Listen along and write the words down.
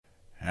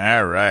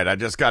All right, I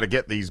just got to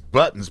get these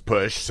buttons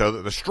pushed so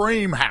that the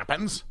stream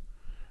happens.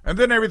 And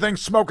then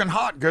everything's smoking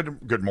hot.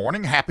 Good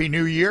morning. Happy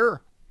New Year.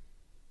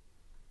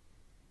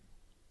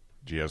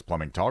 GS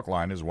Plumbing Talk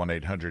line is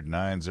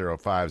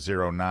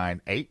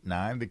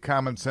 1-800-905-0989. The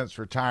Common Sense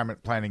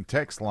Retirement Planning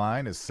text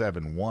line is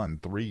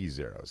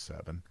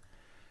 71307.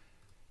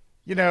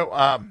 You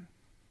know,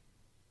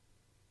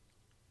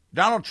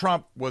 Donald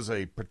Trump was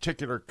a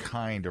particular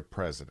kind of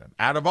president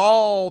out of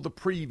all the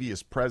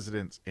previous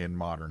presidents in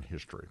modern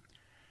history.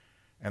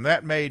 And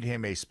that made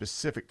him a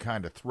specific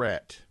kind of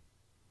threat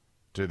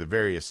to the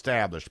very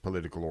established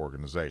political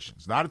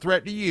organizations. Not a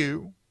threat to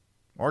you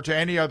or to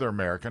any other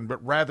American,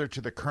 but rather to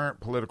the current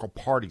political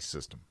party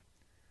system.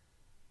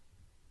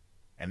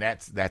 And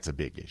that's a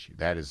big issue.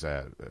 That is,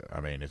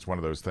 it's one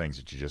of those things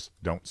that you just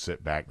don't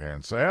sit back there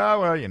and say,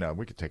 oh, well,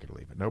 we could take it or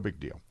leave it. No big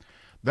deal.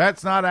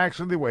 That's not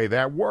actually the way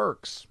that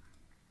works.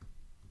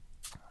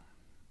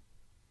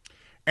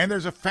 And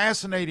there's a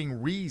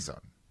fascinating reason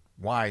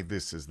why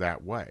this is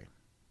that way.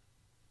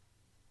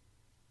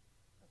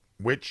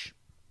 Which,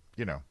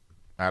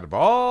 out of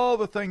all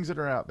the things that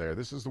are out there,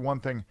 this is the one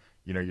thing,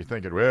 you're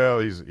thinking, well,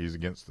 he's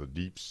against the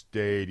deep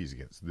state, he's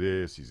against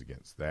this, he's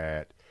against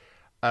that.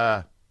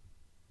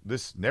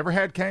 This never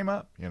had came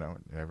up,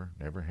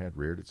 never had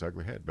reared its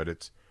ugly head, but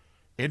it's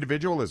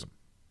individualism.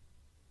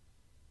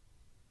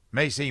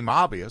 May seem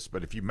obvious,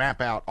 but if you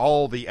map out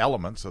all the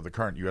elements of the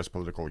current U.S.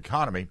 political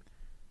economy,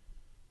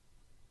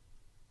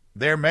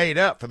 they're made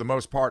up, for the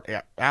most part,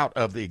 out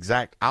of the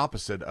exact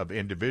opposite of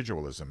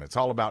individualism. It's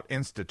all about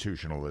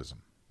institutionalism.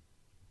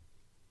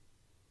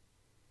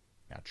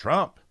 Now,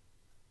 Trump,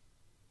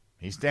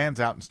 he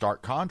stands out in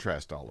stark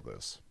contrast to all of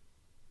this.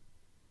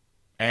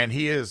 And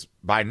he is,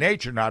 by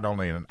nature, not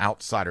only an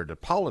outsider to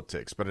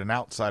politics, but an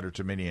outsider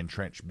to many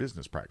entrenched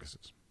business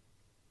practices.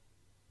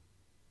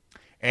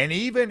 And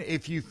even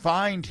if you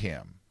find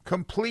him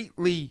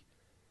completely...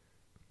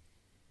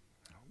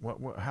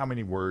 how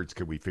many words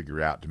could we figure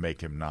out to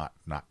make him not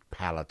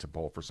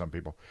palatable for some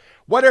people?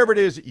 Whatever it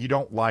is that you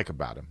don't like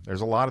about him.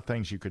 There's a lot of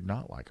things you could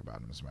not like about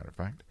him, as a matter of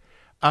fact.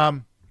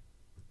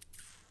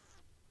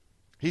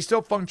 He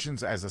still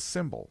functions as a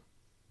symbol.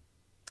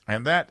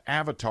 And that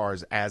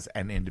avatars as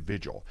an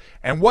individual.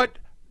 And what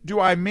do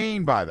I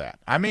mean by that?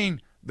 I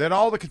mean that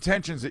all the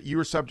contentions that you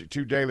are subject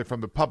to daily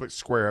from the public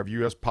square of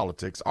U.S.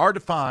 politics are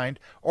defined,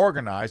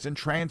 organized, and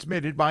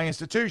transmitted by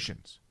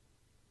institutions.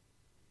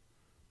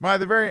 By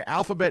the very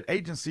alphabet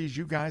agencies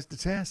you guys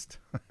detest.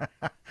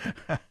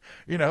 The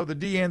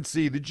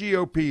DNC, the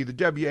GOP, the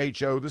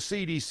WHO, the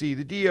CDC,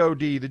 the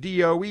DOD, the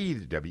DOE,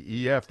 the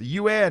WEF, the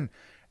UN,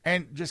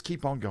 and just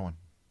keep on going.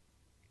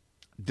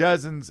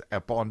 Dozens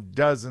upon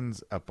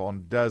dozens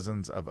upon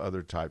dozens of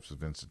other types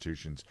of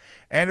institutions.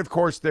 And, of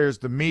course, there's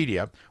the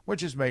media,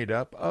 which is made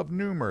up of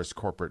numerous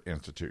corporate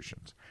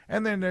institutions.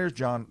 And then there's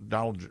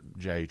Donald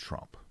J.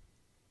 Trump.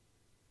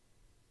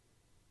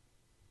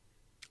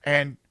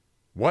 And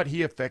what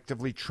he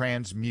effectively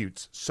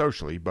transmutes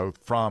socially, both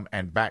from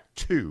and back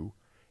to,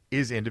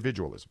 is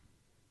individualism.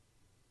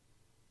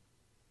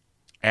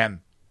 And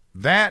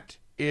that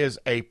is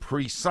a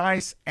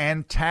precise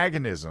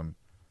antagonism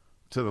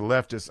to the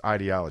leftist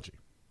ideology.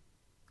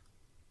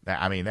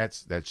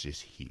 That's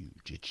just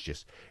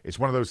huge. It's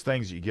one of those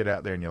things that you get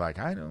out there and you're like,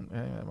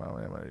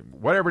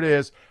 whatever it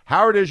is,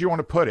 however it is you want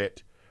to put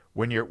it,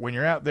 when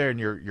you're out there and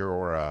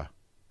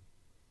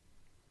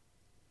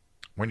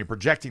when you're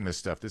projecting this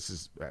stuff, this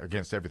is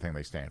against everything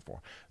they stand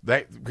for.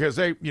 Because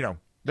they're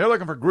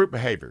looking for group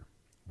behavior,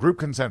 group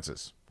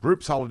consensus,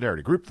 group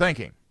solidarity, group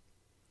thinking.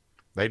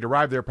 They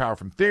derive their power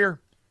from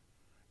fear,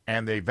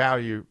 and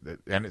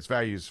its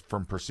values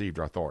from perceived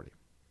authority.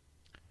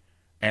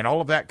 And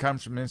all of that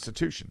comes from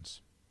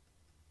institutions.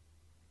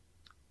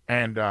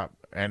 And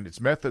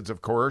its methods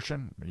of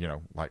coercion,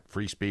 like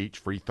free speech,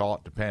 free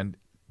thought, depend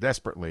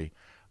desperately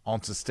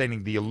on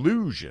sustaining the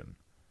illusion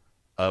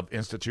of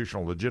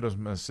institutional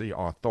legitimacy,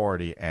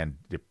 authority, and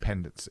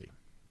dependency.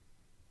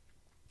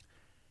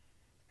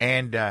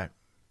 And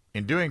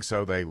in doing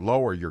so, they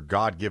lower your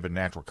God-given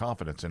natural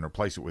confidence and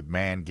replace it with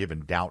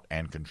man-given doubt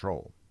and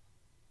control.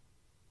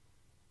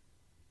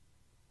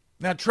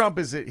 Now, Trump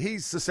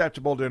he's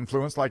susceptible to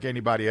influence like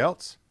anybody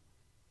else.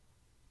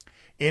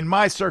 In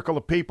my circle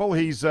of people,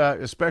 he's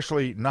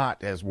especially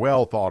not as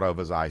well thought of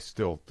as I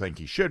still think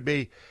he should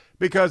be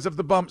because of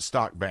the bump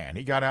stock ban.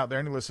 He got out there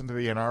and he listened to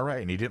the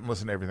NRA, and he didn't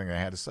listen to everything they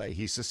had to say.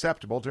 He's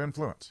susceptible to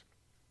influence.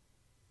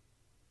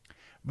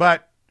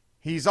 But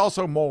he's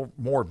also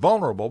more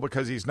vulnerable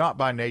because he's not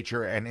by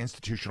nature an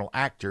institutional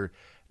actor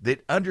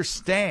that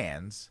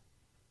understands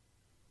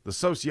the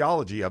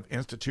sociology of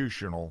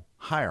institutional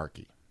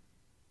hierarchy.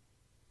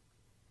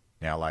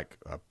 Now, like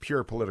a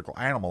pure political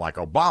animal like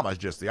Obama is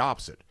just the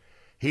opposite.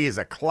 He is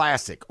a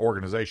classic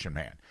organization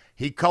man.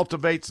 He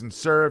cultivates and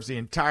serves the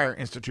entire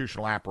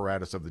institutional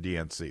apparatus of the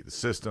DNC, the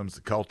systems,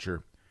 the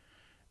culture,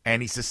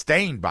 and he's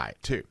sustained by it,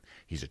 too.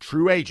 He's a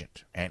true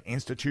agent, an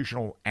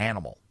institutional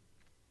animal.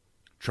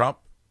 Trump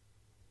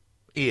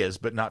is,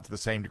 but not to the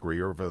same degree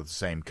or of the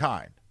same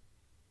kind.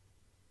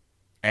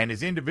 And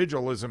his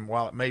individualism,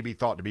 while it may be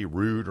thought to be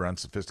rude or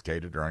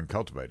unsophisticated or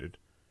uncultivated,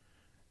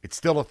 it's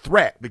still a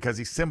threat because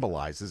he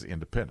symbolizes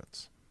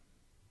independence.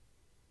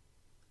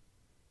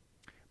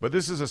 But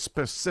this is a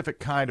specific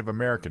kind of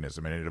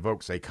Americanism, and it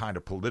evokes a kind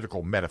of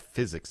political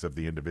metaphysics of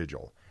the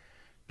individual.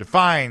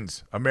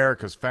 Defines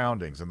America's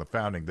foundings and the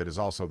founding that is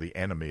also the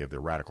enemy of the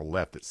radical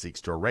left that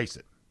seeks to erase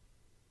it.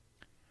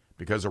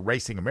 Because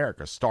erasing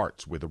America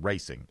starts with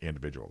erasing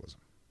individualism.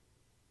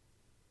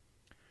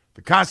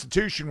 The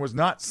Constitution was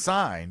not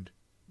signed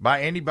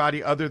by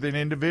anybody other than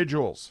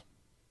individuals.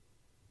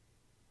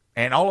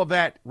 And all of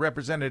that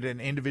represented an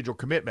individual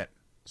commitment.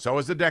 So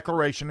is the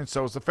Declaration, and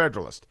so is the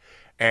Federalist.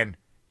 And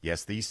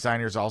yes, these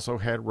signers also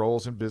had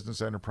roles in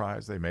business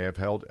enterprise. They may have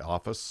held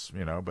office,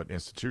 but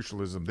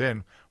institutionalism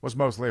then was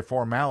mostly a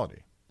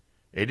formality.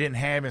 It didn't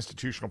have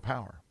institutional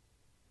power.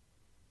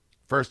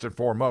 First and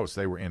foremost,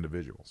 they were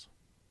individuals.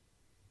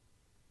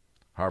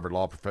 Harvard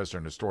Law professor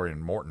and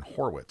historian Morton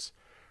Horowitz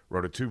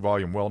wrote a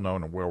 2-volume,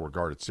 well-known and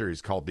well-regarded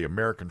series called The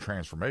American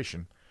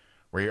Transformation,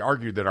 where he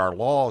argued that our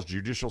laws,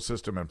 judicial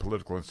system, and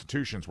political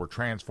institutions were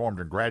transformed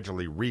and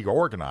gradually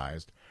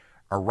reorganized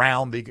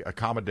around the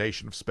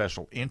accommodation of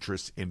special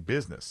interests in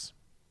business.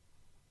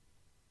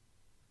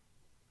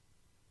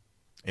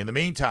 In the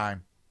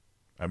meantime,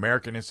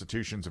 American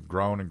institutions have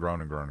grown and grown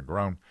and grown and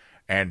grown,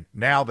 and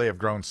now they have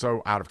grown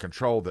so out of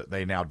control that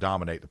they now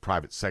dominate the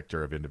private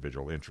sector of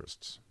individual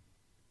interests,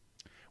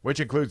 which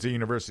includes the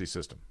university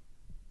system.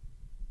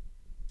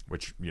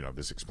 Which,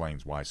 this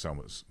explains why so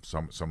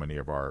many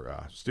of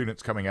our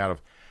students coming out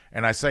of,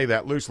 and I say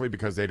that loosely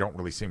because they don't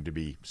really seem to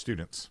be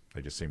students.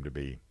 They just seem to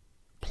be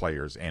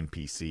players,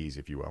 NPCs,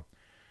 if you will.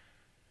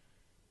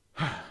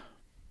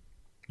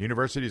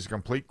 Universities are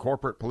complete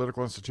corporate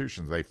political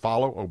institutions. They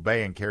follow,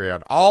 obey, and carry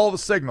out all the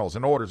signals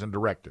and orders and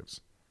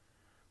directives,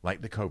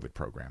 like the COVID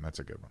program. That's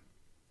a good one.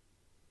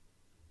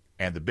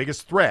 And the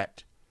biggest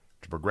threat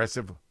to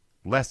progressive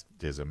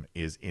leftism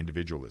is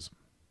individualism.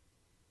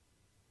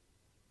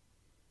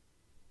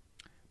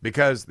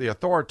 Because the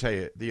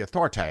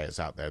authorities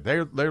out there,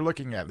 they're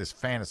looking at this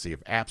fantasy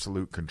of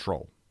absolute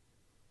control,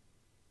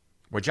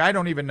 which I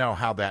don't even know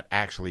how that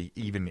actually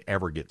even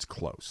ever gets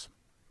close.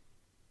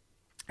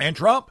 And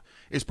Trump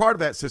is part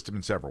of that system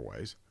in several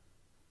ways,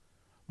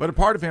 but a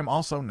part of him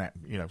also,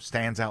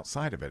 stands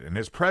outside of it, and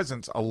his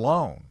presence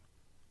alone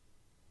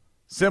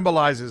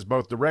symbolizes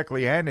both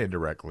directly and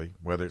indirectly,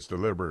 whether it's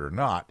deliberate or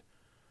not,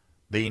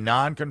 the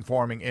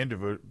non-conforming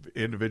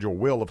individual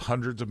will of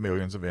hundreds of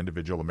millions of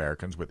individual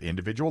Americans with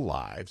individual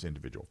lives,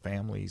 individual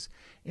families,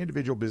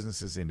 individual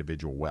businesses,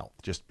 individual wealth,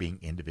 just being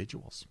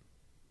individuals.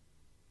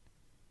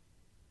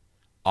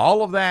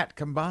 All of that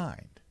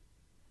combined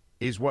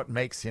is what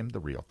makes him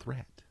the real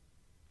threat.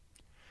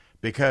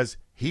 Because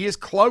he is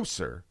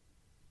closer.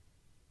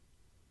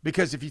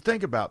 Because if you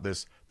think about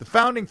this, the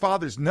founding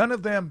fathers, none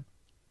of them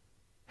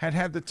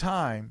had the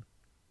time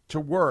to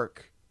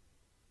work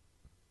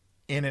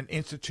in an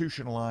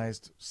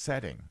institutionalized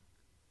setting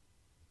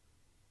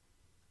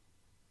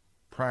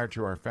prior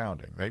to our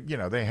founding.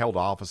 They held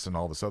office and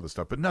all this other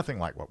stuff, but nothing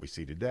like what we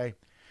see today.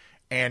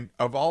 And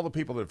of all the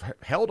people that have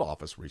held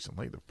office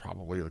recently,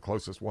 probably the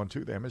closest one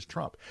to them is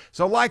Trump.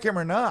 So like him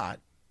or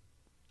not,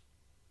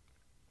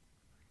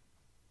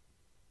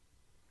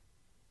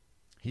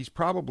 he's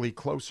probably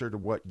closer to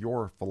what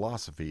your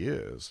philosophy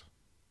is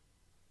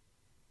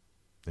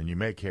than you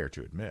may care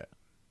to admit.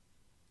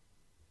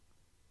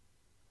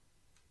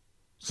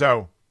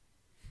 So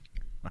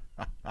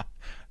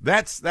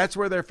that's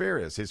where their fear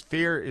is. His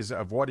fear is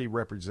of what he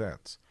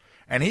represents.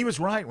 And he was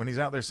right when he's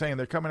out there saying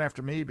they're coming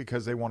after me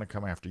because they want to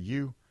come after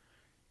you.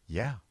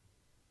 Yeah.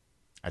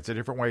 That's a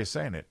different way of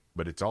saying it,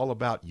 but it's all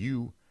about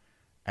you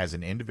as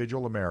an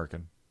individual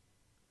American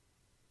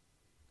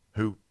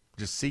who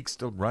just seeks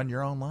to run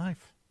your own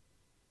life.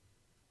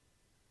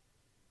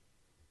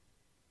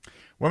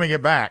 When we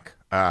get back,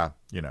 I've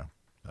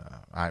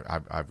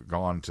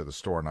gone to the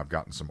store and I've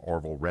gotten some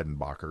Orville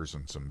Redenbachers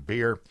and some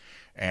beer,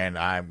 and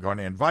I'm going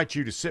to invite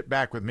you to sit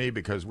back with me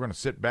because we're going to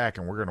sit back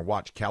and we're going to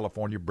watch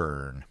California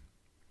burn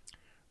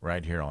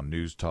right here on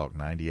News Talk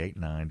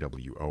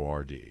 98.9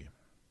 WORD.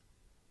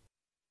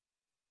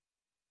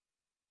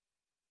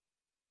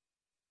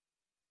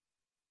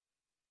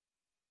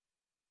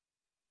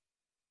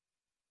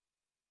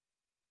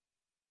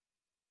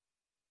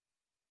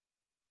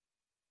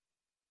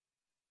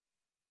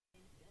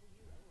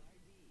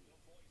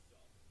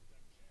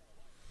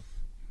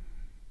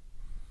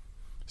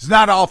 It's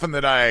not often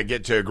that I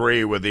get to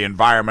agree with the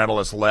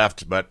environmentalist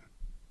left, but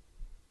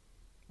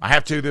I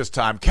have to this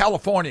time.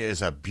 California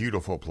is a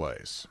beautiful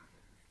place.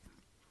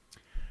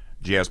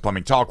 GS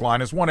Plumbing Talk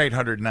line is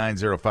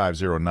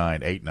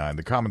 1-800-905-0989.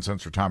 The Common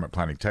Sense Retirement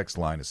Planning text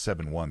line is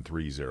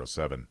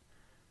 71307.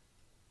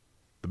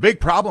 The big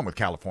problem with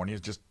California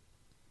is just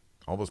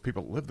all those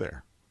people that live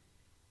there.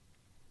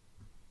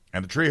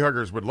 And the tree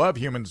huggers would love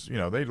humans,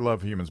 they'd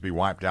love humans be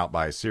wiped out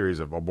by a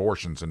series of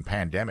abortions and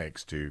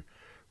pandemics to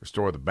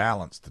restore the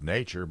balance to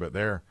nature, but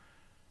they're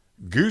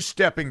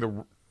goose-stepping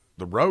the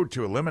road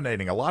to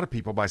eliminating a lot of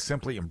people by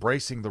simply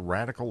embracing the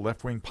radical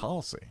left-wing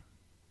policy.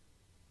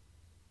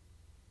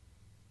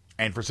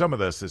 And for some of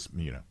us, this,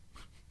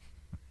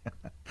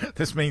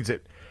 this means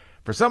that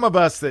for some of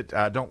us that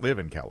don't live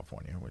in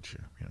California, which,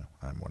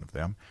 I'm one of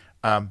them,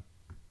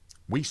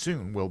 we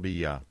soon will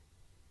be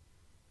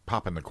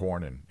popping the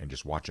corn and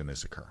just watching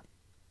this occur.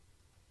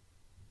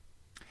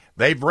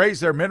 They've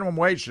raised their minimum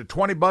wage to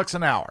 $20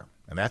 an hour,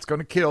 and that's going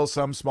to kill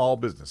some small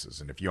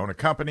businesses. And if you own a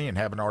company and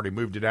haven't already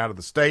moved it out of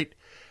the state,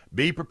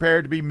 be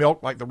prepared to be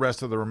milked like the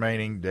rest of the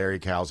remaining dairy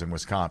cows in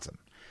Wisconsin.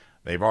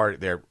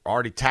 They're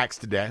already taxed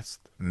to death.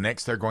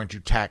 Next, they're going to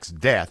tax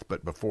death,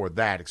 but before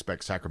that,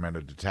 expect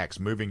Sacramento to tax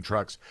moving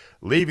trucks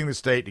leaving the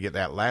state to get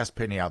that last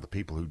penny out of the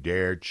people who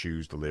dare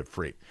choose to live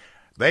free.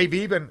 They've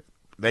even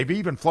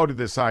floated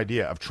this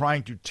idea of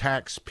trying to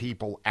tax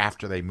people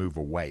after they move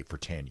away for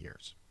 10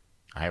 years.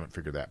 I haven't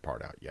figured that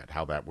part out yet,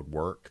 how that would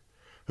work.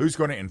 Who's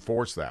going to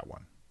enforce that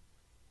one?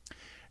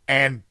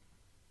 And,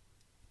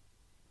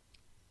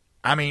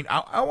 I mean,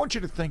 I want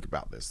you to think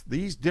about this.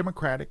 These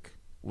Democratic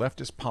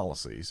leftist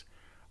policies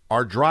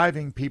are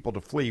driving people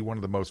to flee one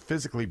of the most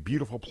physically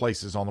beautiful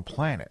places on the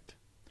planet.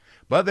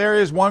 But there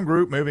is one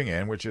group moving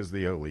in, which is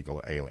the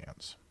illegal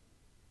aliens.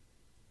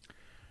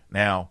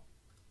 Now,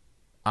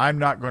 I'm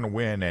not going to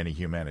win any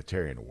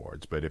humanitarian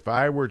awards, but if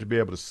I were to be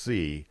able to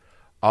see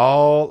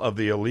all of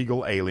the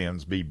illegal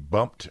aliens be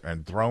bumped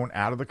and thrown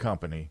out of the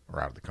company,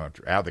 or out of the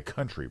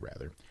country,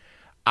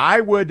 I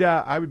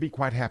would be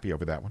quite happy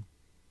over that one.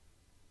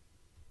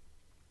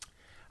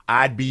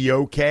 I'd be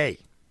okay.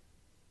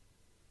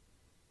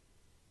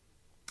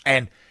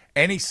 And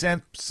any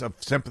sense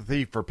of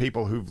sympathy for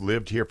people who've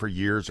lived here for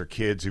years or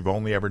kids who've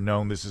only ever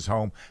known this is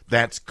home,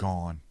 that's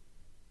gone.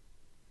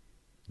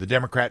 The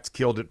Democrats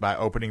killed it by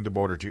opening the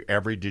border to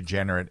every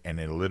degenerate and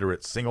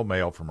illiterate single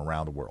male from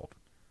around the world.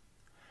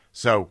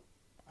 So,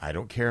 I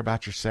don't care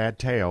about your sad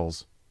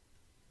tales.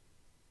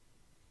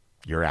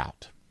 You're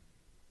out.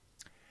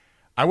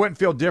 I wouldn't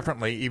feel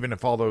differently even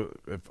if all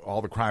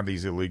the crime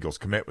these illegals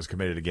commit was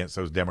committed against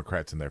those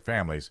Democrats and their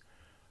families,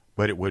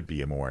 but it would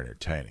be more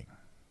entertaining.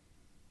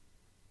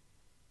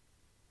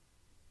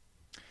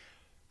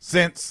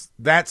 Since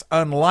that's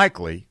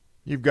unlikely,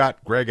 you've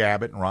got Greg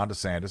Abbott and Ron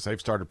DeSantis. They've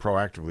started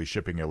proactively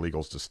shipping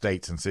illegals to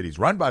states and cities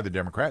run by the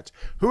Democrats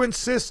who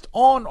insist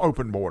on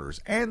open borders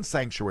and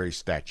sanctuary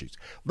statutes.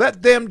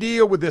 Let them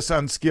deal with this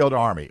unskilled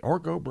army or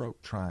go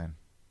broke trying.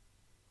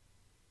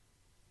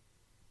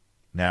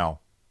 Now,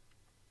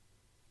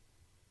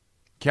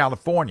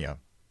 California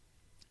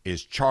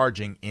is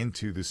charging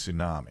into the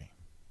tsunami.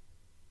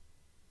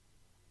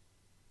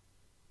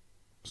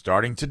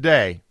 Starting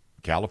today,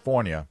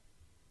 California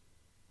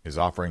is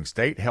offering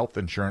state health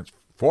insurance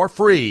for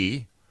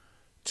free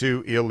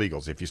to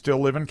illegals. If you still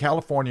live in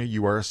California,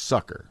 you are a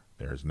sucker.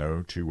 There's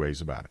no two ways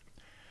about it.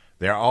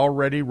 They're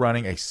already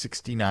running a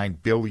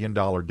 $69 billion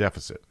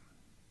deficit.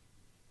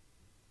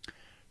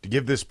 To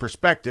give this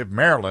perspective,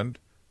 Maryland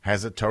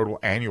has a total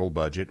annual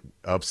budget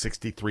of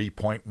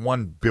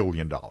 $63.1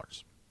 billion.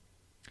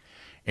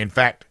 In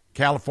fact,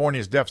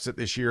 California's deficit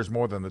this year is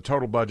more than the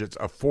total budgets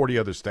of 40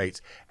 other states,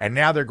 and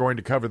now they're going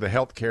to cover the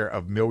health care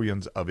of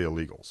millions of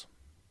illegals.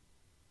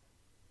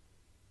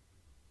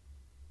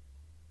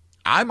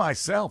 I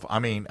myself,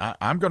 I'm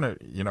going to,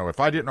 if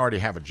I didn't already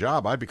have a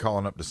job, I'd be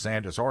calling up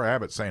DeSantis or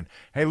Abbott saying,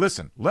 hey,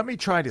 listen, let me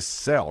try to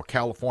sell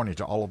California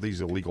to all of these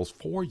illegals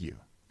for you.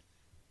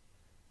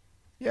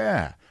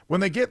 Yeah.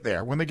 When they get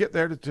there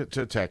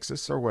to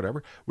Texas or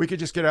whatever, we could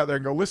just get out there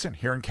and go, listen,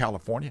 here in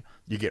California,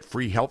 you get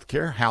free health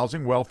care,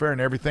 housing, welfare, and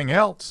everything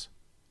else.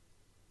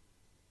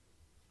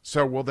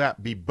 So will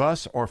that be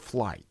bus or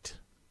flight?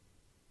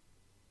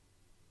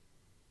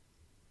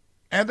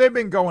 And they've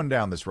been going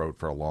down this road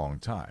for a long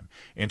time.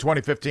 In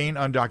 2015,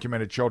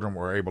 undocumented children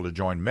were able to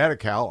join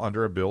Medi-Cal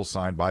under a bill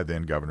signed by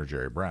then-Governor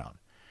Jerry Brown.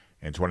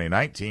 In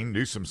 2019,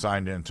 Newsom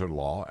signed into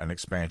law an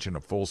expansion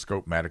of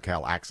full-scope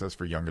Medi-Cal access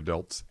for young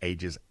adults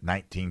ages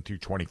 19 to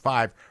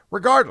 25,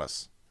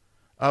 regardless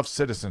of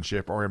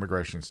citizenship or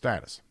immigration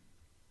status.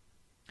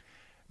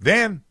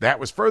 Then that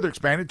was further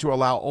expanded to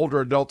allow older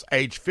adults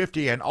age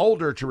 50 and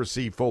older to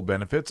receive full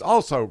benefits,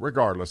 also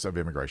regardless of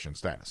immigration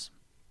status.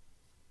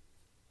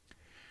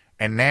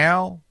 And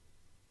now,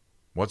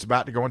 what's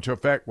about to go into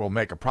effect will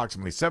make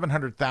approximately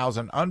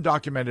 700,000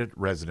 undocumented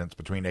residents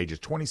between ages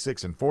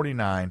 26 and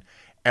 49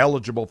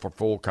 eligible for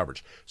full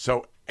coverage.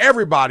 So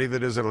everybody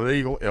that is an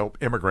illegal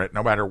immigrant,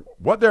 no matter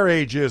what their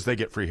age is, they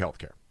get free health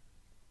care.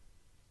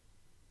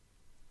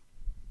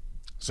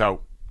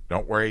 So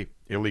don't worry,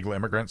 illegal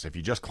immigrants. If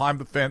you just climbed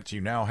the fence,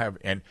 you now have,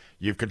 and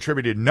you've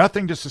contributed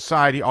nothing to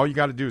society, all you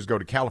got to do is go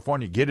to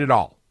California, get it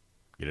all.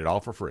 Get it all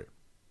for free.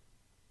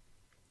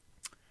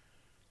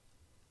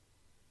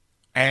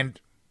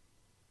 And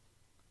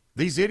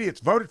these idiots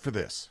voted for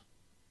this.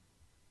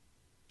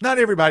 Not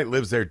everybody that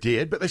lives there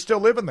did, but they're still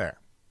living there.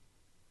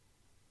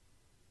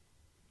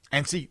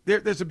 And see,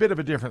 there's a bit of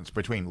a difference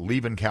between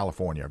leaving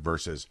California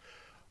versus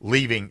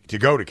leaving to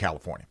go to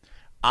California.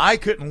 I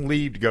couldn't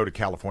leave to go to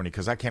California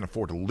because I can't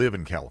afford to live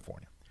in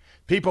California.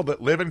 People that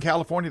live in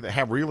California, that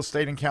have real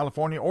estate in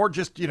California, or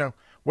just,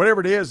 whatever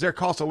it is, their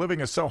cost of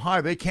living is so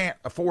high they can't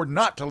afford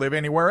not to live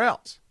anywhere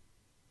else.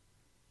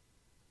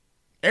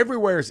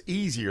 Everywhere is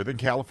easier than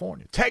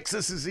California.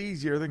 Texas is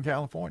easier than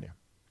California.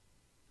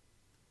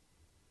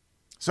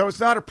 So it's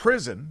not a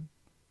prison.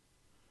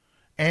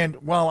 And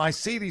while I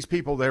see these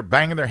people, they're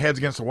banging their heads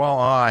against the wall.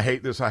 Oh, I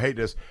hate this. I hate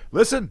this.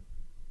 Listen,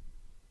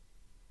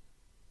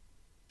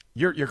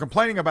 you're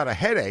complaining about a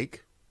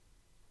headache.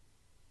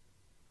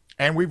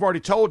 And we've already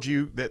told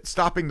you that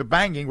stopping the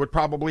banging would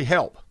probably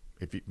help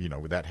if you know,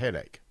 with that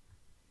headache.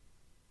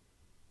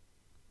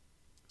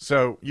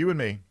 So you and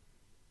me,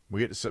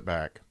 we get to sit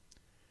back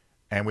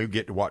and we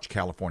get to watch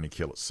California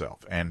kill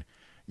itself. And,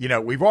 you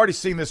know, we've already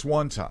seen this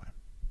one time.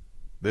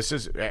 This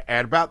is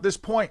at about this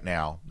point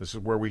now. This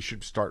is where we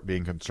should start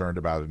being concerned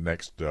about the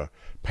next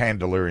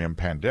pandemonium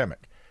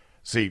pandemic.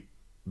 See,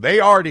 they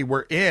already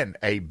were in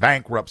a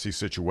bankruptcy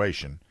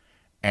situation,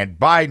 and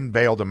Biden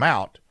bailed them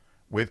out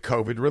with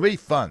COVID relief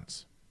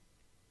funds.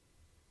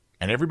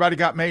 And everybody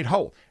got made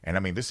whole. And I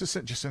mean, this is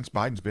just since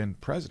Biden's been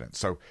president.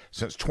 So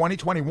since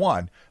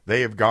 2021, they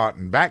have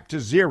gotten back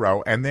to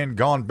zero and then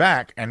gone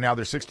back, and now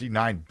they're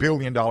 $69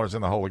 billion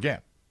in the hole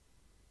again.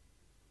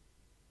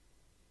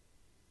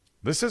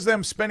 This is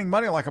them spending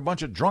money like a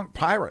bunch of drunk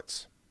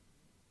pirates.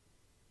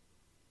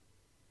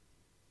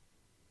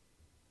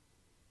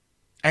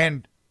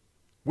 And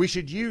we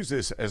should use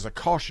this as a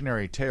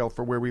cautionary tale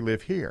for where we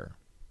live here.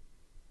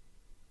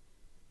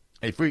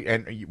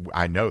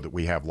 I know that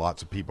we have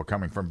lots of people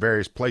coming from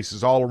various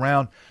places all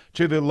around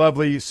to the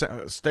lovely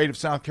state of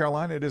South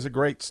Carolina. It is a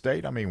great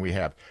state. I mean, we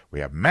have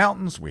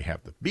mountains, we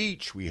have the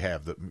beach, we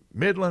have the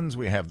Midlands,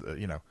 we have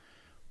the,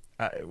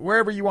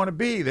 wherever you want to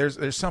be,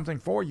 there's something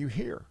for you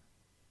here.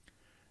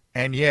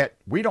 And yet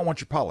we don't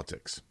want your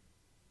politics.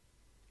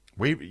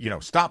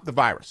 Stop the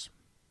virus.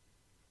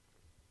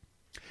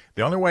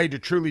 The only way to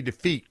truly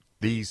defeat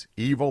these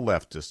evil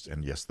leftists,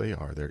 and yes,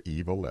 they're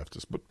evil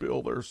leftists, but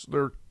Bill,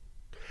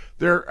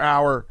 they're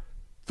our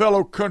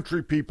fellow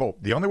country people.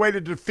 The only way to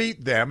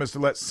defeat them is to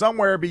let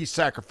somewhere be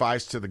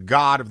sacrificed to the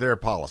God of their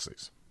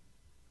policies.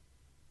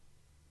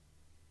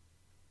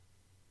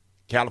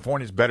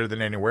 California's better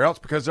than anywhere else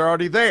because they're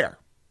already there.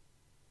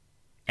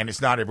 And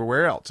it's not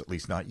everywhere else, at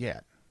least not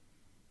yet.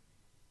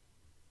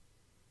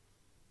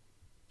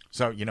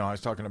 So, I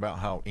was talking about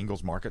how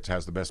Ingles Markets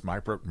has the best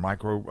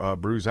micro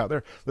brews out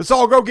there. Let's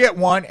all go get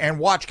one and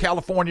watch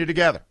California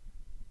together.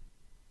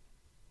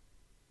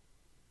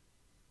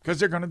 Because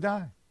they're going to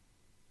die.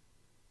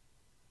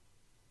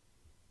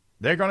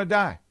 They're going to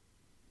die.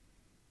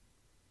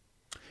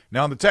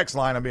 Now, on the text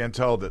line, I'm being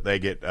told that they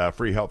get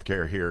free health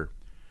care here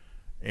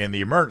in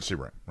the emergency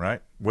room,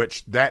 right?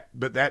 But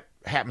that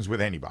happens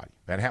with anybody.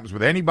 That happens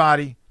with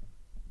anybody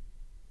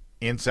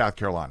in South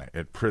Carolina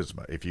at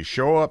Prisma. If you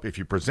show up, if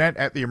you present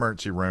at the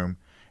emergency room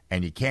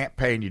and you can't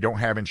pay and you don't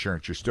have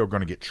insurance, you're still going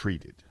to get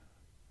treated.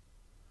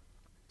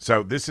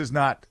 So this is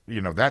not,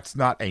 that's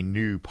not a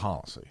new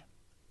policy.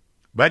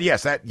 But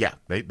yes,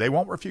 they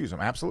won't refuse them.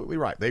 Absolutely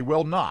right. They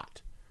will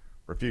not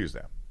refuse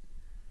them.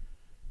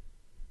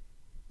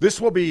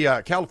 This will be,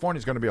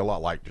 California's going to be a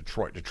lot like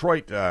Detroit.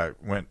 Detroit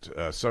went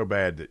so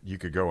bad that you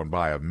could go and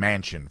buy a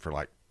mansion for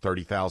like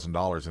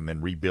 $30,000 and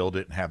then rebuild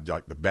it and have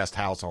like the best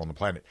house on the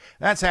planet.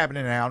 That's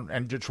happening now,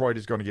 and Detroit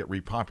is going to get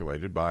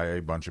repopulated by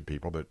a bunch of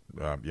people that,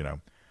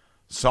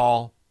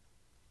 saw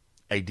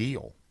a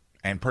deal.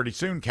 And pretty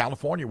soon,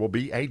 California will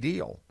be a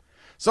deal.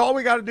 So all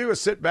we got to do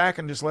is sit back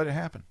and just let it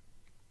happen.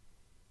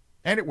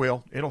 And it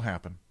will. It'll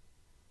happen.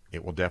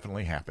 It will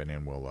definitely happen,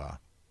 and we'll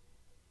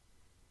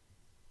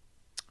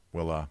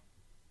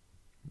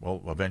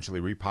eventually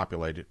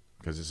repopulate it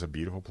because it's a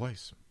beautiful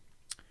place.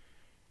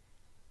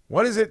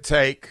 What does it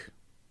take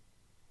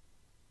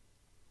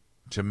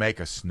to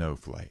make a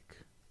snowflake?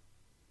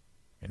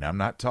 And I'm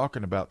not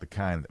talking about the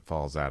kind that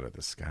falls out of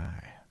the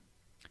sky.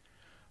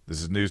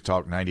 This is News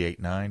Talk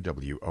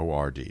 98.9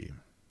 WORD.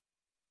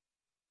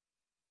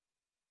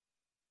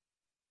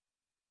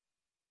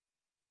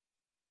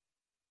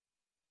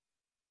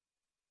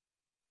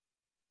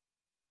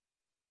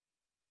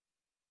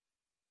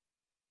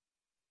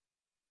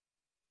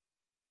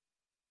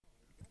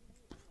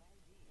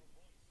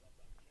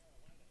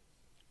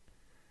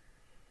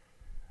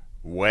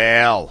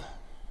 Well,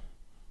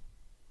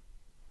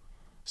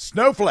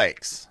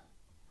 snowflakes.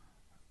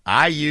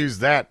 I use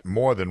that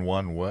more than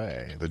one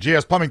way. The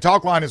GS Plumbing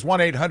Talk line is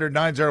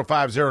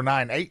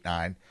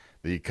 1-800-905-0989.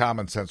 The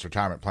Common Sense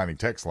Retirement Planning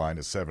text line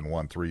is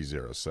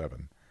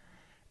 71307.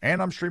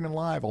 And I'm streaming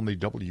live on the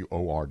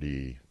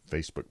WORD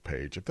Facebook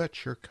page, if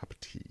that's your cup of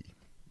tea.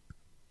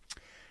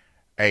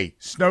 A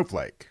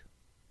snowflake,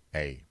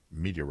 a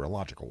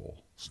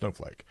meteorological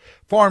snowflake,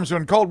 forms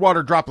when cold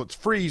water droplets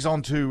freeze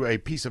onto a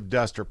piece of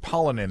dust or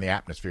pollen in the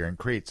atmosphere and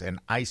creates an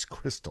ice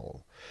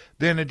crystal.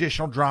 Then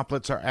additional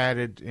droplets are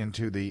added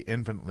into the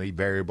infinitely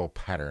variable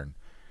pattern,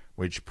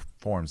 which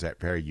forms that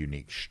very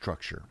unique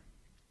structure.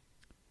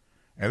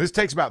 And this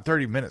takes about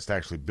 30 minutes to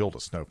actually build a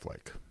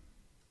snowflake.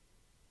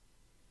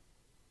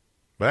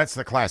 But that's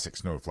the classic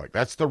snowflake.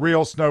 That's the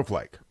real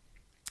snowflake.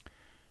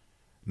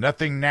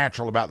 Nothing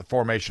natural about the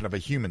formation of a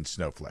human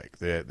snowflake.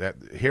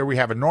 Here we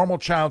have a normal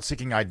child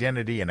seeking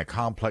identity in a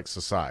complex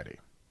society.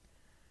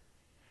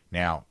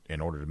 Now,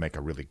 in order to make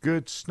a really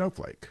good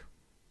snowflake,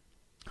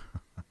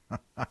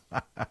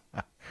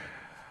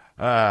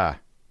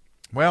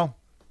 well,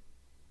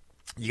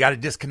 you got to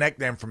disconnect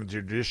them from the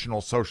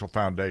traditional social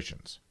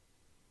foundations,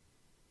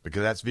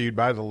 because that's viewed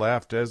by the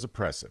left as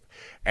oppressive,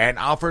 and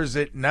offer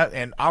it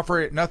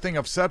nothing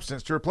of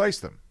substance to replace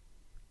them.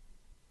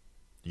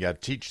 You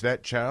got to teach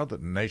that child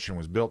that the nation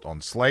was built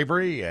on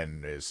slavery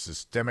and is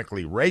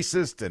systemically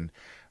racist, and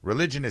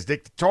religion is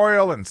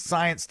dictatorial, and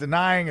science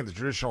denying, and the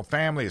traditional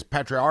family is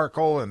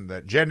patriarchal, and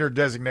that gender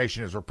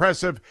designation is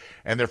repressive,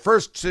 and their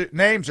first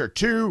names are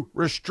too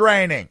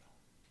restraining.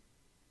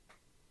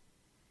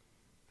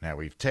 Now,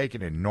 we've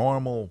taken a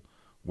normal,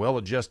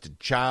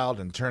 well-adjusted child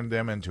and turned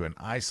them into an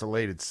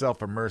isolated,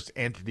 self-immersed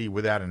entity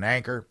without an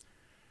anchor.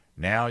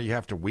 Now you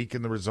have to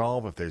weaken the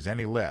resolve if there's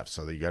any left,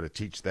 so that you got to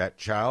teach that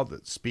child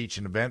that speech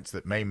and events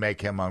that may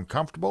make him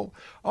uncomfortable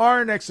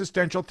are an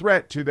existential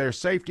threat to their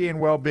safety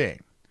and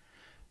well-being.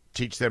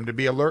 Teach them to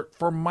be alert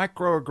for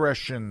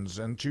microaggressions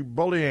and to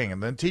bullying,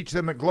 and then teach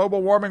them that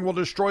global warming will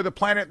destroy the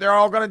planet. They're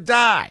all going to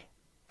die.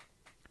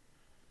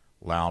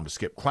 Allow them to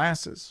skip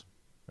classes,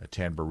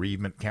 attend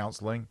bereavement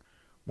counseling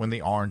when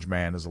the orange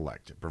man is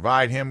elected.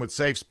 Provide him with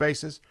safe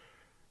spaces.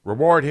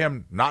 Reward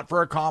him not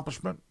for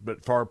accomplishment,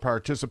 but for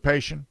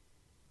participation.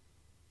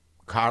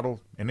 Coddle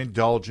and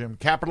indulge him.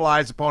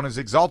 Capitalize upon his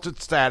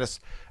exalted status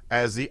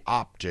as the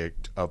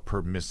object of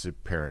permissive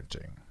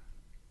parenting.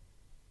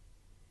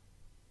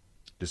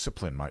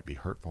 Discipline might be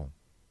hurtful,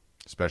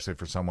 especially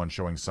for someone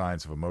showing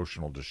signs of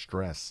emotional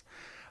distress.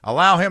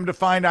 Allow him to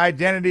find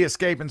identity,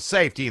 escape, and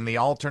safety in the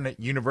alternate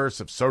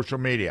universe of social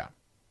media.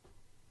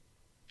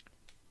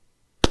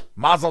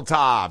 Mazel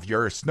tov,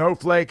 your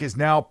snowflake is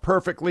now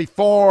perfectly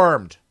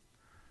formed.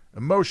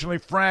 Emotionally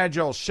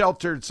fragile,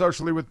 sheltered,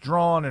 socially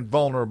withdrawn, and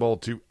vulnerable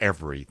to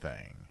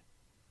everything.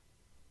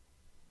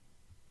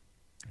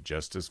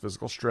 Just as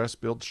physical stress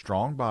builds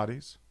strong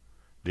bodies,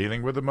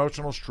 dealing with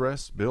emotional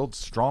stress builds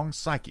strong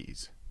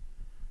psyches.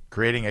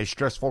 Creating a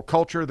stressful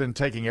culture, then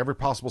taking every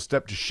possible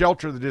step to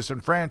shelter the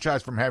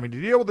disenfranchised from having to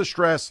deal with the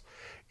stress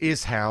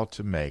is how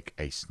to make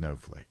a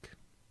snowflake.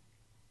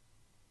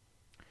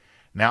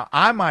 Now,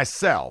 I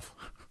myself,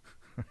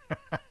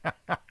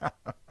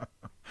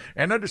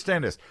 and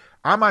understand this,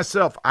 I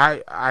myself,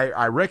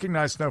 I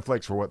recognize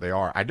snowflakes for what they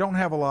are. I don't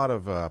have a lot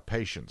of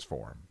patience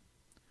for them.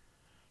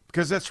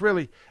 Because that's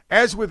really,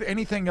 as with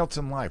anything else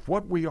in life,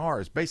 what we are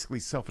is basically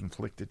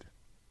self-inflicted.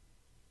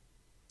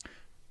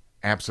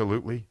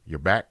 Absolutely. Your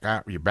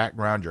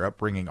background, your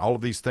upbringing, all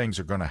of these things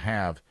are going to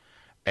have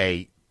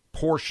a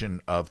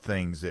portion of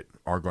things that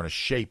are going to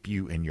shape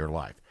you in your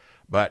life.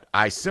 But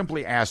I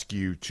simply ask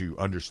you to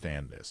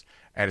understand this.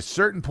 At a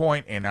certain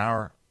point in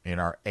our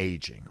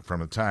aging,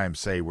 from the time,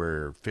 say,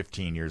 we're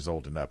 15 years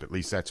old and up, at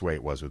least that's the way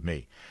it was with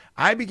me,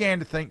 I began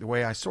to think the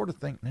way I sort of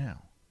think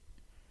now.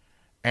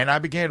 And I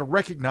began to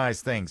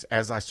recognize things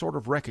as I sort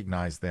of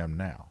recognize them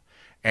now.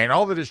 And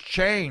all that has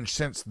changed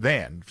since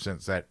then,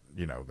 since that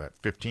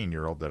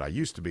 15-year-old that I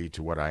used to be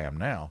to what I am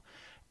now,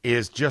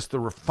 is just the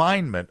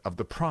refinement of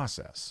the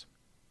process.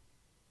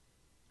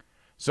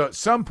 So at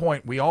some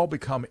point, we all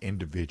become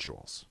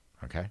individuals,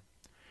 okay?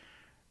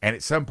 And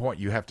at some point,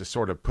 you have to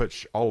sort of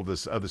push all of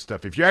this other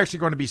stuff. If you're actually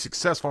going to be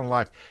successful in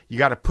life, you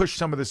got to push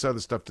some of this other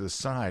stuff to the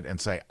side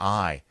and say,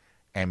 I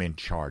am in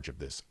charge of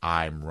this.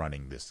 I'm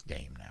running this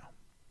game now.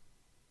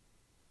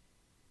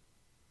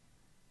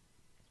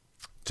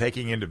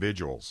 Taking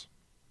individuals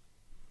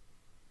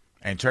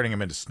and turning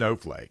them into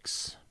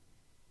snowflakes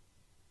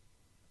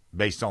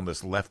based on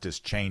this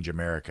leftist Change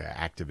America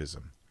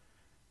activism.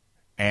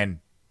 And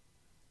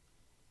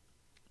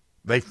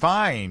they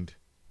find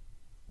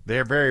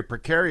their very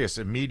precarious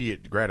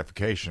immediate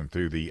gratification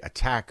through the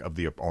attack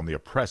on the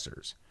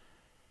oppressors.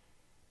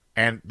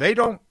 And they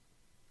don't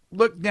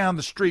look down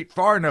the street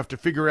far enough to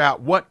figure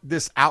out what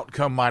this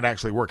outcome might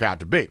actually work out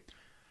to be.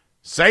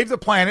 Save the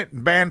planet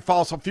and ban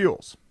fossil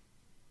fuels.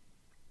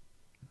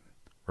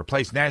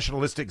 Replace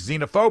nationalistic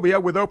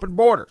xenophobia with open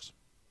borders.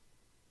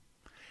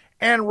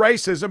 End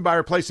racism by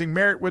replacing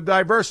merit with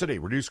diversity.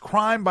 Reduce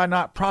crime by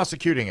not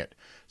prosecuting it.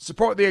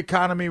 Support the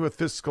economy with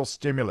fiscal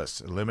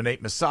stimulus.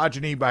 Eliminate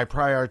misogyny by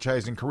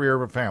prioritizing career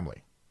over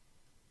family.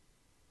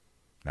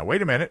 Now,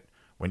 wait a minute.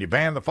 When you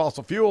ban the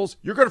fossil fuels,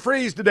 you're going to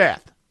freeze to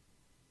death.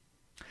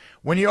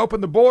 When you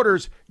open the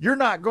borders, you're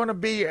not going to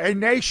be a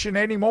nation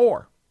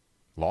anymore.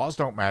 Laws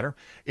don't matter.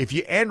 If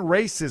you end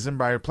racism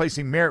by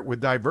replacing merit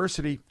with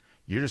diversity,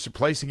 you're just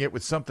replacing it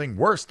with something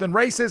worse than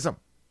racism.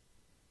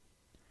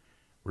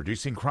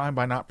 Reducing crime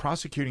by not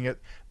prosecuting it,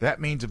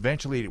 that means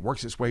eventually it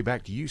works its way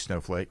back to you,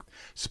 Snowflake.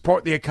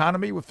 Support the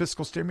economy with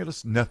fiscal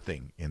stimulus.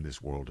 Nothing in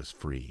this world is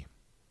free.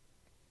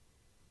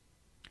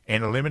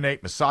 And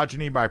eliminate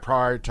misogyny by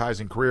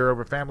prioritizing career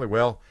over family.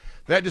 Well,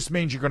 that just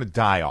means you're going to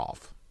die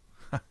off.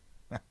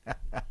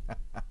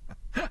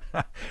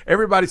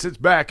 Everybody sits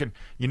back and,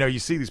 you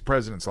see these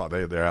presidents, like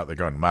they're out there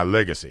going, my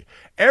legacy.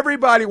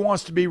 Everybody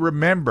wants to be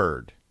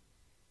remembered.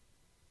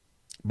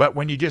 But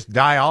when you just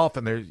die off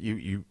and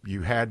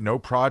you had no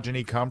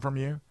progeny come from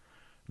you,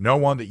 no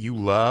one that you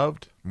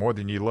loved more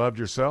than you loved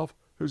yourself,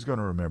 who's going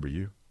to remember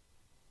you?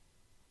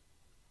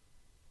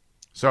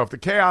 So if the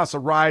chaos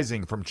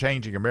arising from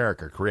changing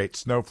America creates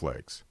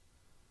snowflakes,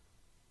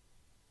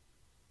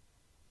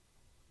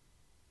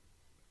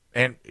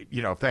 and,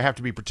 if they have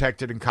to be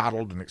protected and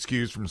coddled and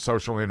excused from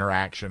social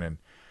interaction and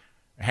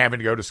having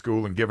to go to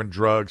school and given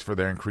drugs for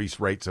their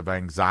increased rates of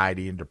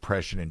anxiety and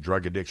depression and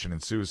drug addiction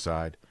and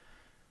suicide,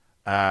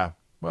 thank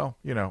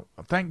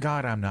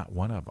God I'm not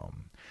one of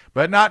them.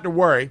 But not to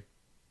worry,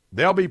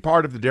 they'll be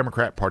part of the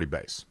Democrat Party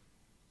base.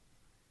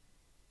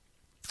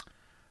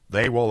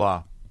 They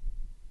will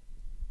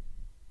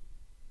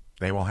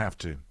have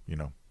to,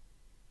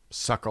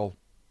 suckle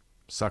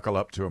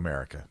up to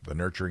America, the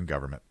nurturing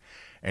government,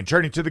 and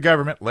turning to the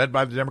government led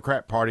by the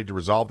Democrat Party to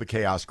resolve the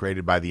chaos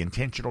created by the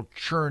intentional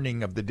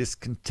churning of the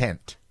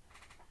discontent.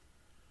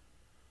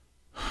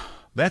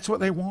 That's what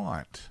they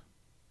want.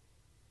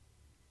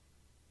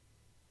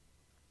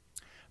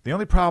 The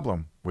only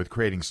problem with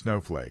creating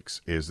snowflakes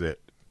is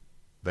that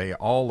they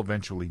all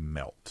eventually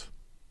melt.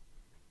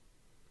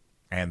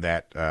 And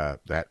that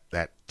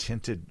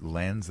tinted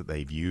lens that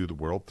they view the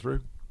world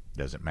through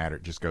doesn't matter.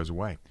 It just goes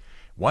away.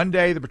 One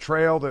day, the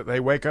betrayal that they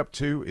wake up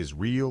to is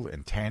real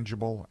and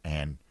tangible,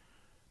 and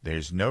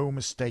there's no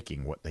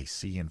mistaking what they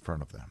see in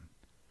front of them.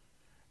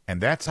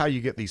 And that's how you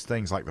get these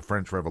things like the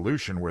French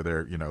Revolution, where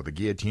the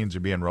guillotines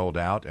are being rolled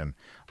out, and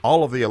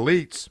all of the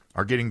elites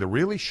are getting the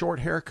really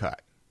short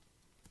haircut,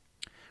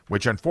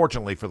 which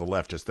unfortunately for the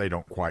leftists, they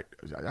don't quite,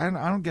 I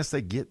don't guess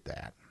they get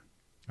that.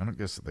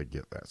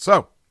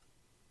 So,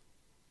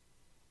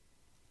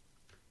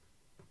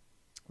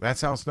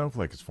 that's how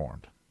Snowflake is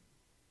formed.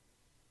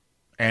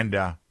 And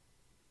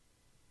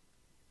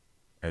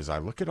as I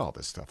look at all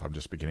this stuff, I'm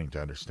just beginning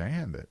to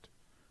understand that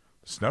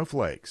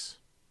snowflakes,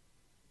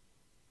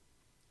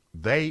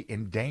 they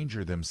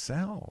endanger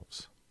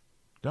themselves,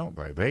 don't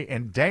they? They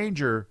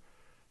endanger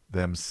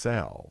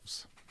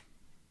themselves.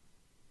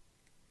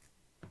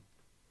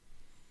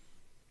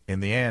 In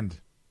the end,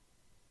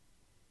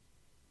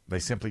 they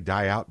simply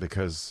die out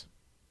because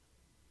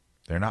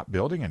they're not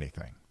building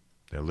anything.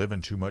 They're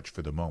living too much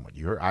for the moment.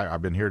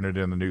 I've been hearing it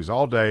in the news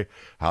all day,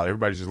 how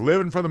everybody's just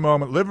living for the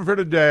moment, living for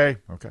today.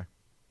 Okay.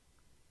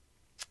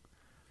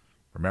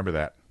 Remember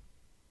that,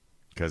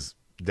 because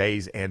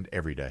days end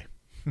every day.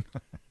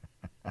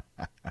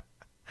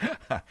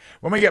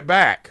 When we get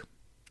back,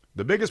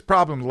 the biggest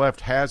problem the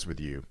left has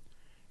with you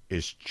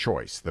is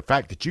choice. The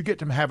fact that you get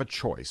to have a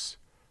choice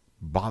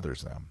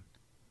bothers them.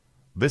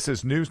 This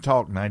is News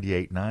Talk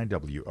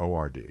 98.9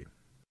 WORD.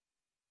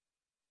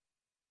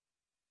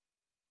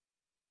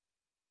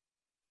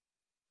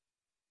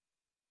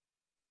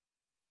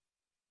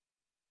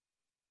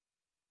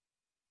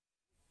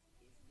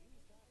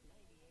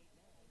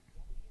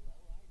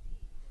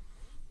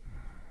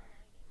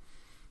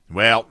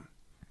 Well,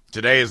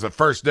 today is the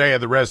first day of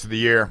the rest of the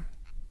year,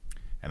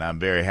 and I'm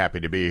very happy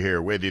to be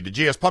here with you. The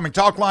GS Plumbing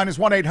Talk line is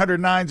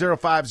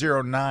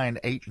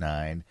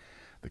 1-800-905-0989.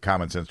 The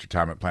Common Sense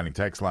Retirement Planning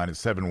text line is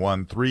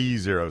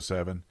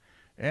 71307.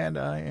 And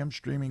I am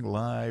streaming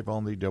live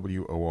on the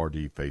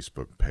WORD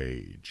Facebook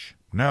page.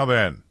 Now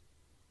then,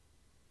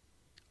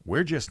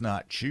 we're just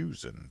not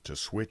choosing to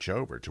switch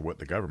over to what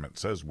the government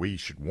says we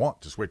should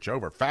want to switch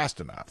over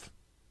fast enough.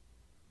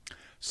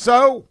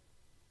 So,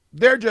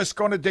 they're just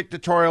going to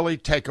dictatorially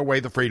take away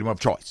the freedom of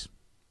choice.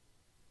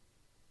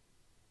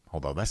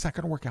 Although that's not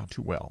going to work out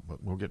too well,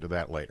 but we'll get to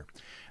that later.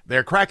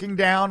 They're cracking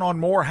down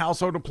on more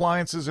household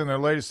appliances in their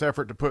latest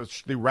effort to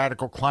push the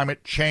radical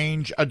climate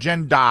change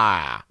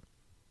agenda.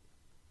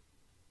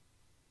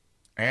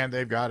 And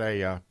they've got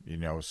a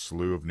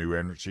slew of new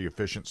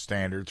energy-efficient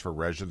standards for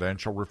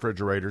residential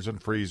refrigerators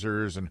and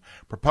freezers and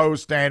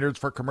proposed standards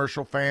for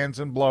commercial fans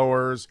and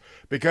blowers,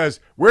 because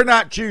we're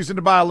not choosing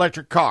to buy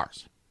electric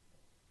cars.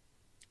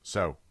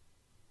 So,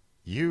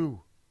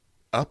 you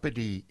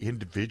uppity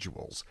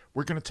individuals,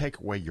 we're going to take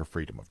away your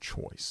freedom of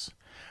choice.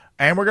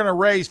 And we're going to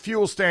raise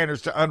fuel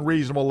standards to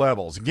unreasonable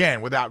levels, again,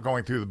 without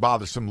going through the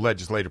bothersome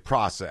legislative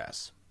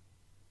process.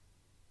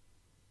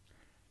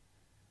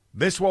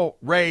 This will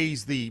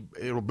boost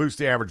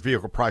the average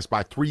vehicle price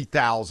by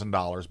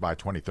 $3,000 by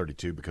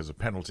 2032 because of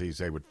penalties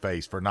they would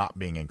face for not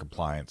being in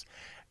compliance.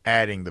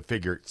 Adding the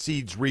figure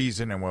exceeds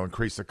reason and will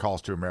increase the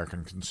cost to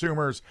American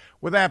consumers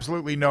with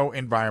absolutely no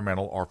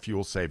environmental or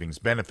fuel savings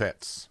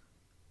benefits.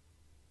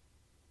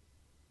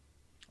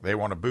 They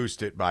want to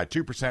boost it by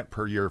 2%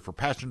 per year for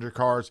passenger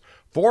cars,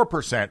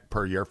 4%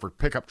 per year for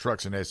pickup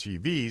trucks and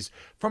SUVs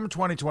from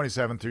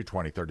 2027 through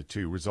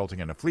 2032,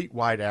 resulting in a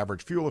fleet-wide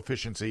average fuel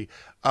efficiency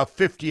of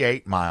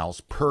 58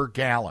 miles per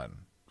gallon.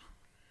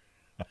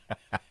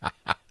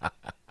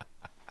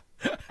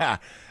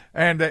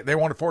 And they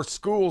want to force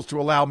schools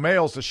to allow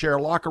males to share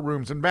locker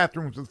rooms and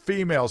bathrooms with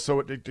females, so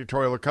it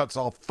dictatorially cuts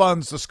off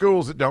funds to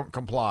schools that don't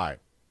comply.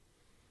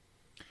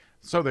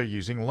 So they're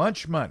using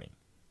lunch money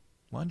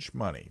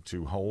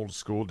to hold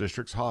school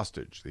districts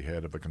hostage, the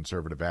head of a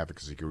conservative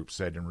advocacy group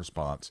said in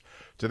response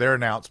to their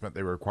announcement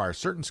they require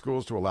certain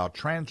schools to allow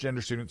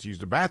transgender students to use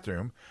the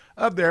bathroom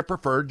of their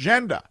preferred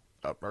gender.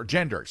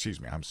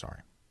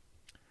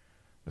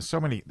 There's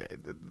so many.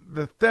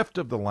 The theft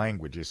of the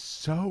language is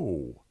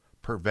so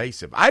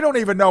pervasive. I don't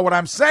even know what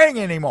I'm saying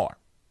anymore.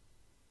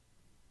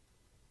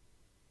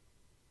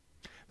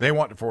 They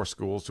want to force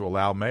schools to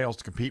allow males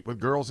to compete with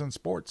girls in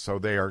sports, so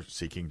they are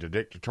seeking to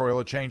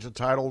dictatorially change the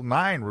Title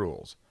IX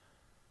rules.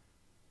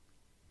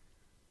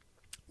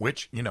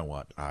 Which, you know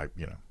what,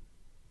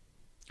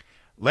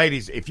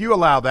 ladies, if you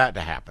allow that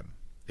to happen,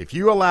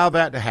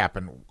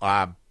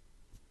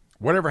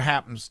 whatever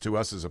happens to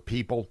us as a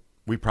people,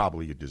 we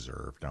probably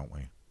deserve, don't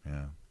we?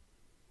 Yeah.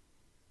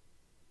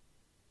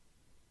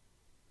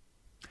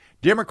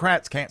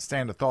 Democrats can't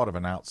stand the thought of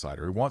an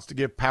outsider who wants to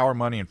give power,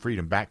 money, and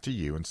freedom back to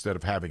you instead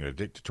of having a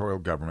dictatorial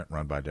government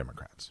run by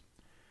Democrats.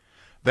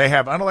 They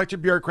have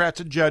unelected bureaucrats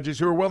and judges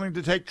who are willing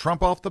to take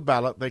Trump off the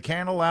ballot. They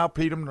can't allow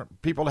people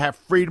to have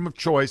freedom of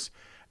choice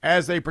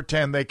as they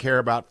pretend they care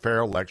about fair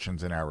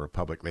elections in our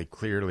republic. They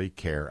clearly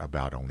care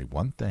about only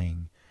one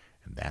thing,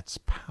 and that's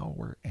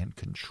power and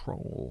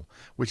control,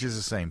 which is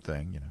the same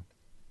thing,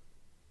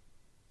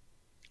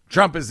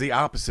 Trump is the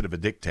opposite of a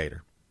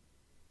dictator.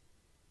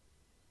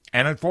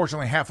 And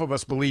unfortunately, half of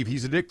us believe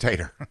he's a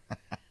dictator.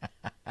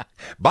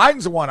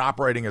 Biden's the one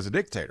operating as a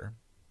dictator.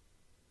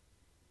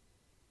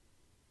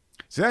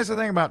 See, that's the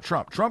thing about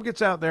Trump. Trump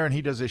gets out there and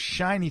he does this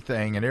shiny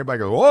thing, and everybody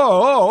goes, whoa,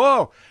 whoa,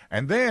 whoa.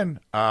 And then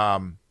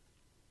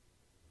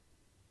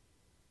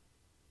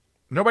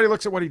nobody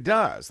looks at what he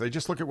does. They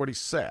just look at what he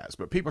says.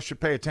 But people should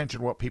pay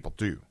attention to what people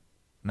do,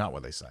 not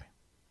what they say.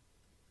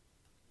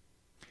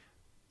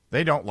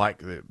 They don't like,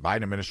 the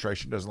Biden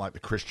administration doesn't like the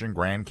Christian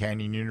Grand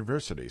Canyon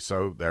University,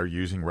 so they're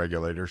using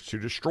regulators to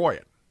destroy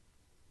it.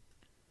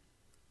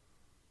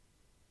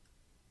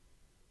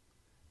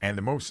 And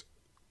the most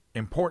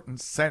important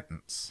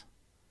sentence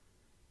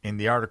in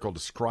the article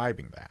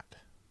describing that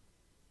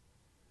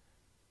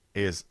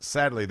is,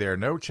 sadly, there are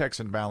no checks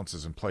and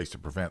balances in place to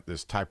prevent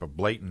this type of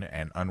blatant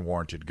and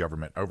unwarranted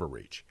government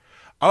overreach.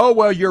 Oh,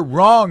 well, you're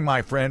wrong,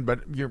 my friend, but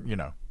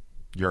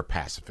you're a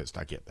pacifist.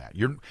 I get that.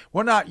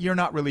 You're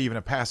not really even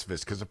a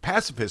pacifist, because a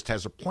pacifist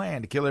has a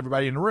plan to kill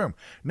everybody in the room.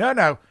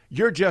 No,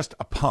 you're just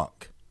a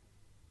punk.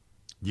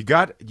 You've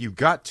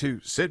got to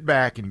sit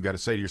back and you've got to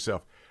say to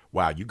yourself,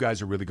 wow, you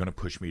guys are really going to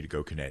push me to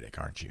go kinetic,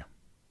 aren't you?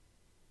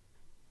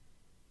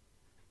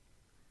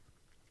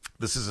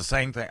 This is the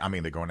same thing. I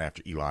mean, they're going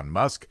after Elon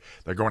Musk.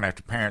 They're going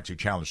after parents who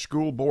challenge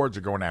school boards.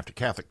 They're going after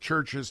Catholic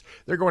churches.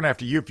 They're going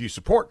after you if you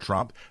support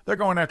Trump. They're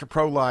going after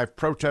pro-life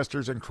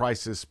protesters and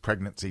crisis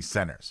pregnancy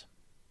centers.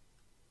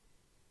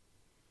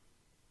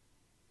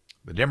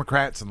 The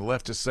Democrats and the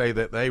leftists say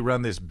that they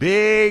run this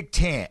big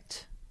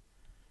tent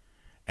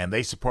and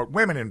they support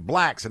women and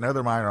blacks and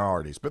other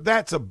minorities. But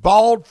that's a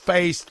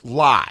bald-faced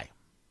lie.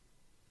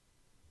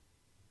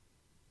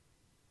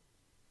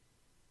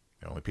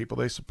 The only people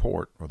they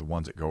support are the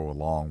ones that go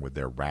along with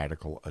their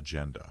radical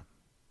agenda.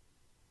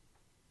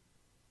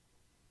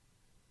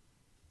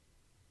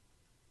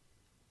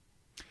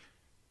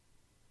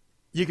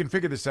 You can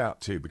figure this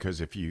out, too,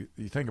 because if you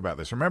think about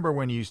this, remember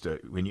when you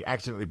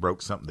accidentally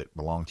broke something that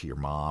belonged to your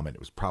mom, and it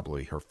was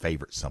probably her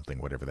favorite something,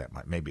 whatever that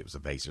might, maybe it was a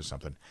vase or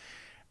something.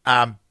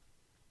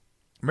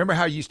 Remember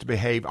how you used to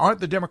behave?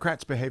 Aren't the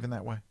Democrats behaving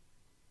that way?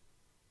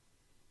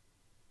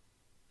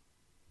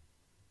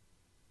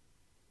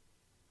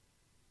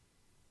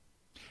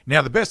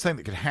 Now, the best thing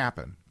that could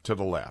happen to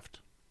the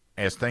left,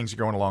 as things are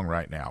going along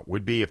right now,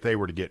 would be if they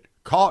were to get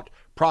caught,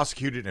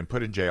 prosecuted, and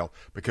put in jail,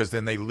 because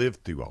then they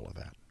lived through all of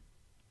that.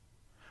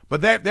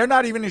 But they're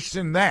not even interested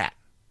in that.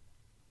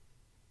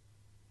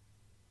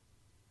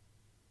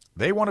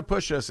 They want to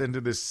push us into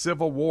this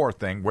civil war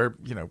thing where,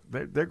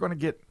 they're going to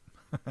get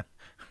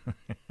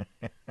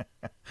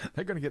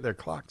they're going to get their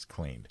clocks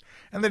cleaned.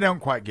 And they don't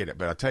quite get it.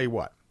 But I'll tell you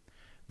what,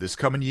 this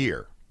coming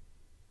year,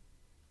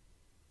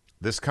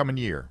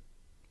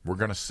 we're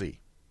going to see.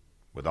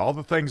 With all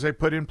the things they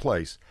put in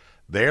place,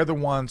 they're the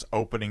ones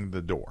opening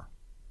the door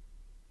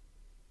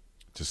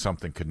to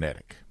something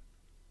kinetic.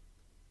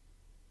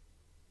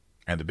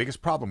 And the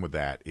biggest problem with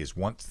that is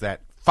once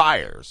that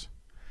fires,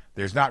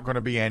 there's not going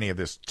to be any of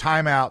this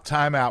time out.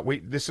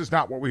 This is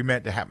not what we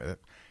meant to happen.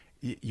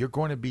 You're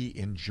going to be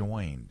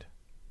enjoined.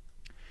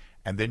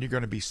 And then you're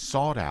going to be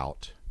sought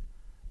out.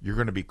 You're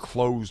going to be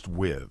closed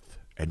with.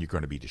 And you're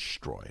going to be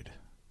destroyed.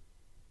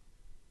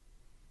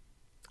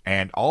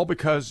 And all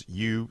because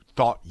you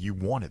thought you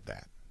wanted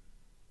that.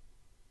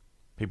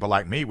 People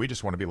like me, we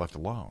just want to be left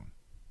alone.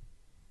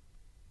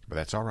 But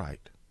that's all right.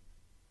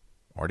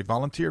 Already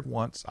volunteered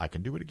once. I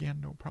can do it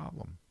again. No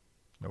problem.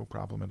 No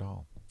problem at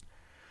all.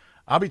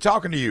 I'll be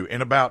talking to you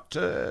in about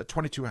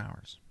 22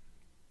 hours.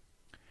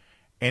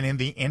 And in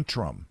the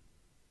interim,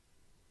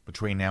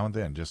 between now and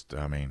then,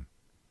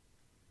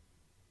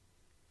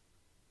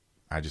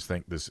 I just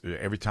think this,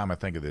 every time I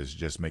think of this, it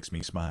just makes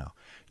me smile.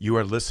 You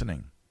are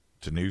listening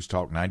to News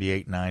Talk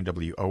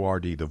 98.9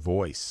 WORD, the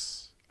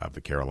voice of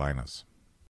the Carolinas.